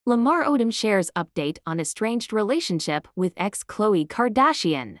Lamar Odom shares update on estranged relationship with ex Khloe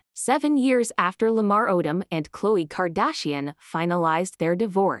Kardashian. 7 years after Lamar Odom and Khloe Kardashian finalized their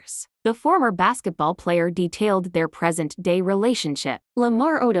divorce, the former basketball player detailed their present-day relationship.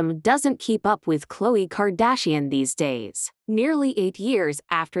 Lamar Odom doesn't keep up with Khloe Kardashian these days. Nearly 8 years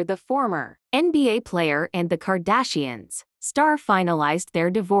after the former NBA player and the Kardashians' star finalized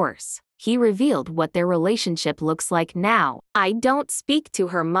their divorce, he revealed what their relationship looks like now. "I don't speak to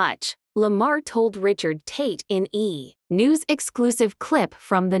her much," Lamar told Richard Tate in E! News exclusive clip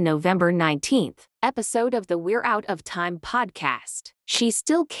from the November 19th episode of the We're Out of Time podcast. "She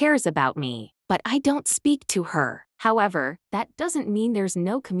still cares about me, but I don't speak to her." However, that doesn't mean there's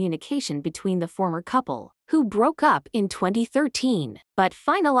no communication between the former couple, who broke up in 2013 but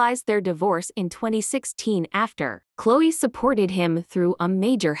finalized their divorce in 2016 after Khloe supported him through a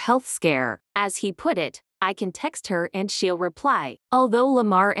major health scare. As he put it, "I can text her and she'll reply." Although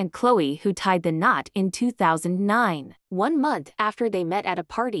Lamar and Khloe, who tied the knot in 2009, 1 month after they met at a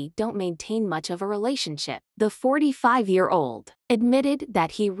party, don't maintain much of a relationship. The 45-year-old admitted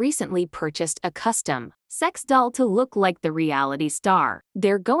that he recently purchased a custom sex doll to look like the reality star.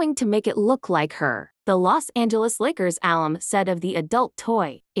 "They're going to make it look like her," the Los Angeles Lakers alum said of the adult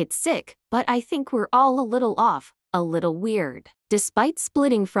toy. "It's sick, but I think we're all a little off, a little weird." Despite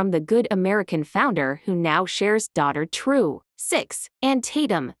splitting from the Good American founder, who now shares daughter True, 6, and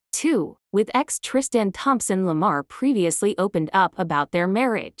Tatum, 2, with ex Tristan Thompson, Lamar previously opened up about their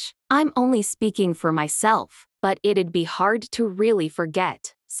marriage. "I'm only speaking for myself, but it'd be hard to really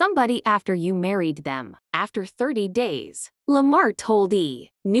forget somebody after you married them after 30 days, Lamar told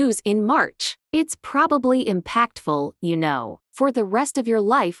E! News in March. "It's probably impactful, you know, for the rest of your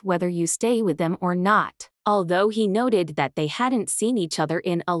life whether you stay with them or not." Although he noted that they hadn't seen each other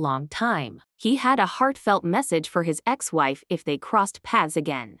in a long time, he had a heartfelt message for his ex-wife if they crossed paths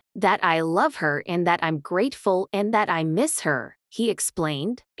again. "That I love her and that I'm grateful and that I miss her," he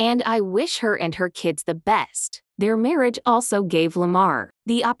explained, "and I wish her and her kids the best." Their marriage also gave Lamar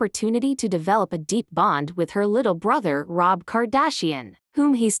the opportunity to develop a deep bond with her little brother Rob Kardashian,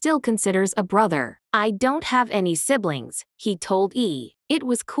 whom he still considers a brother. "I don't have any siblings," he told E! "It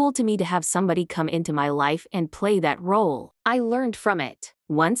was cool to me to have somebody come into my life and play that role. I learned from it.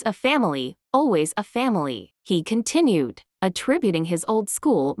 Once a family, always a family," he continued, attributing his old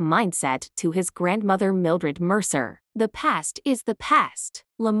school mindset to his grandmother Mildred Mercer. "The past is the past."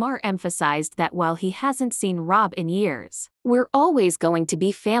 Lamar emphasized that while he hasn't seen Rob in years, "We're always going to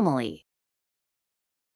be family."